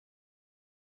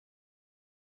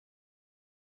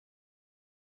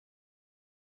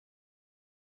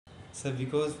So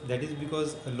because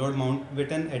Lord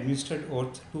Mountbatten administered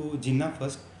oath to Jinnah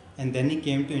first, and then he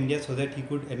came to India so that he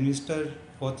could administer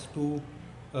oath to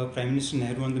Prime Minister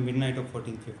Nehru on the midnight of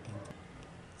 1415.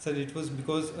 Sir, it was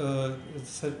because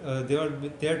there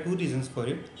are two reasons for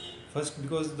it. First,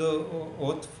 because the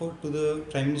oath to the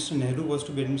Prime Minister Nehru was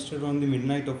to be administered on the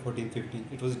midnight of 1415.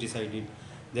 It was decided.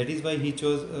 That is why he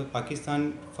chose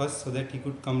Pakistan first, so that he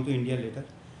could come to India later.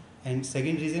 And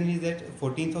second reason is that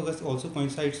 14th August also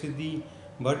coincides with the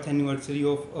birth anniversary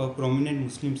of a prominent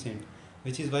Muslim saint,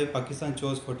 which is why Pakistan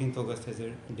chose 14th August as a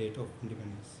date of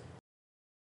independence.